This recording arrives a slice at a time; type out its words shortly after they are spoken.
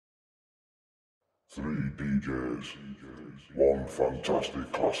Three DJs, one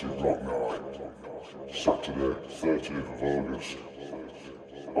fantastic classic rock night, Saturday 30th of August.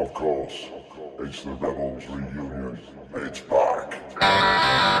 Of course, it's the Rebels reunion. It's back.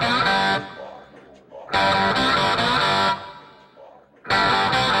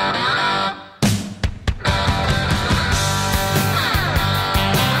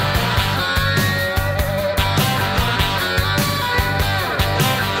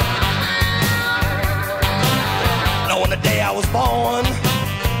 Born,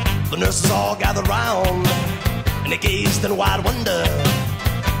 the nurses all gathered round, and they gazed in wide wonder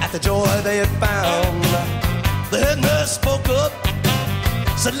at the joy they had found. The head nurse spoke up,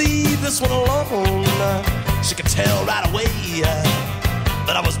 said, "Leave this one alone." She could tell right away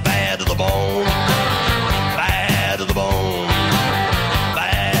that I was bad to the bone, bad to the bone,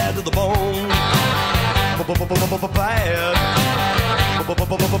 bad to the bone, bad,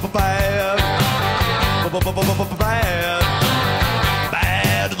 bad,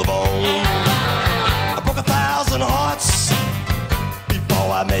 bad to the bone. I broke 1,000 hearts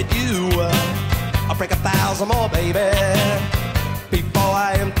before I met you. I'll break 1,000 more, baby, before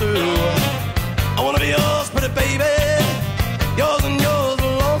I am through. I wanna be yours, pretty baby, yours and yours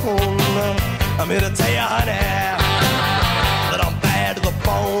alone. I'm here to tell you, honey, that I'm bad to the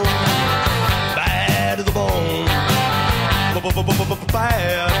bone, bad to the bone, bad,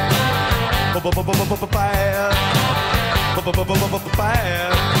 bad,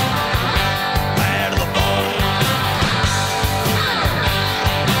 bad to the bone.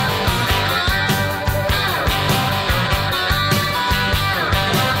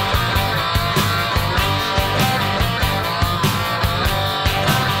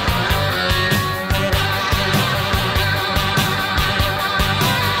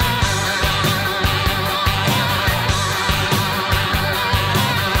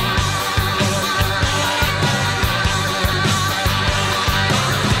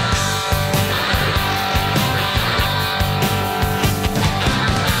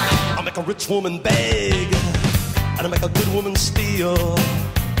 A rich woman beg, and I make a good woman steal.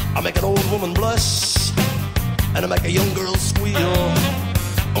 I make an old woman blush, and I make a young girl squeal.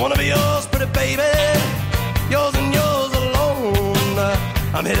 I wanna be yours, pretty baby, yours and yours alone.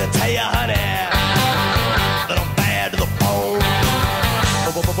 I'm here to tell you, honey, that I'm bad to the bone,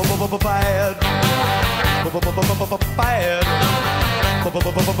 bad,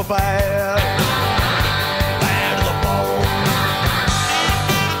 bad, bad to the bone.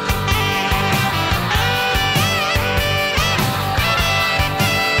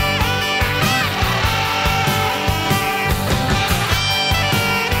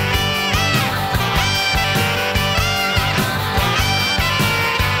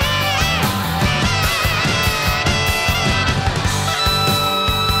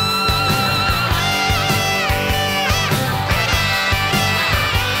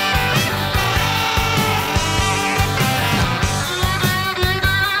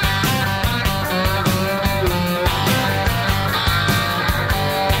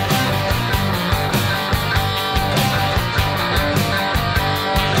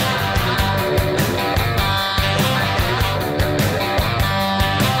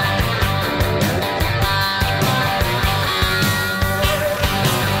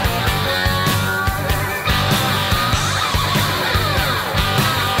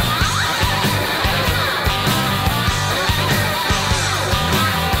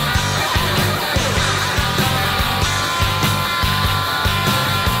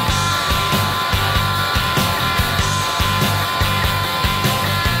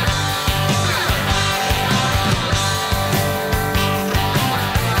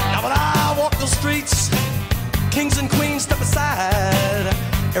 Kings and queens step aside.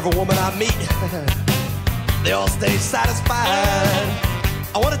 Every woman I meet, they all stay satisfied.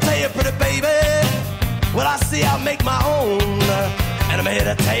 I wanna tell you, pretty baby, what I see I make my own. And I'm here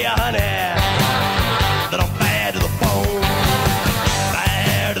to tell you, honey, that I'm bad to the bone,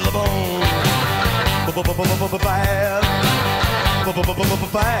 bad to the bone, bad,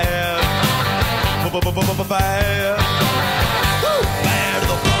 bad, bad, bad to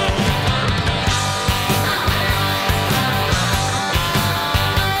the bone.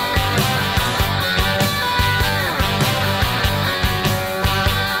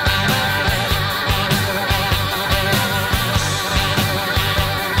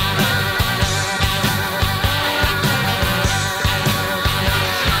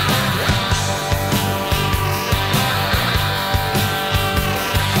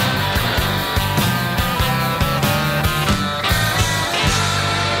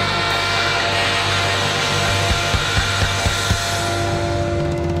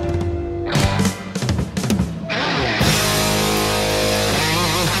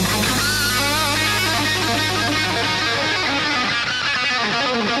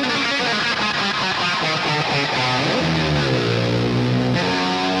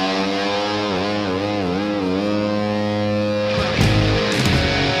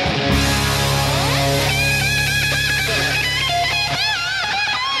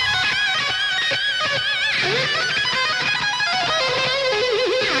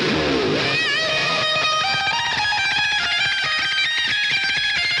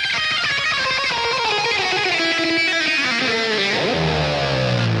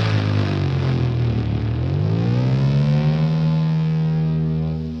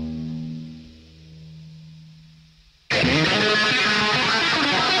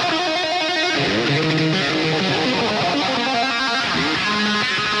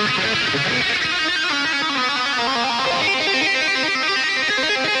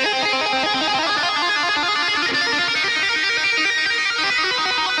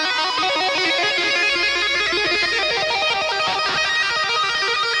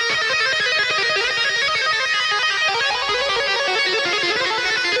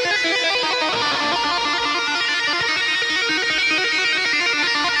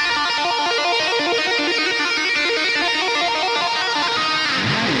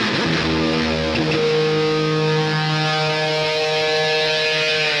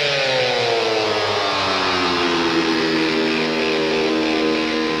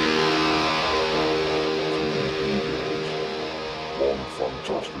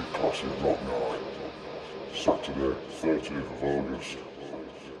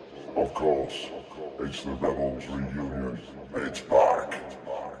 Of course, it's the Rebels reunion. It's back.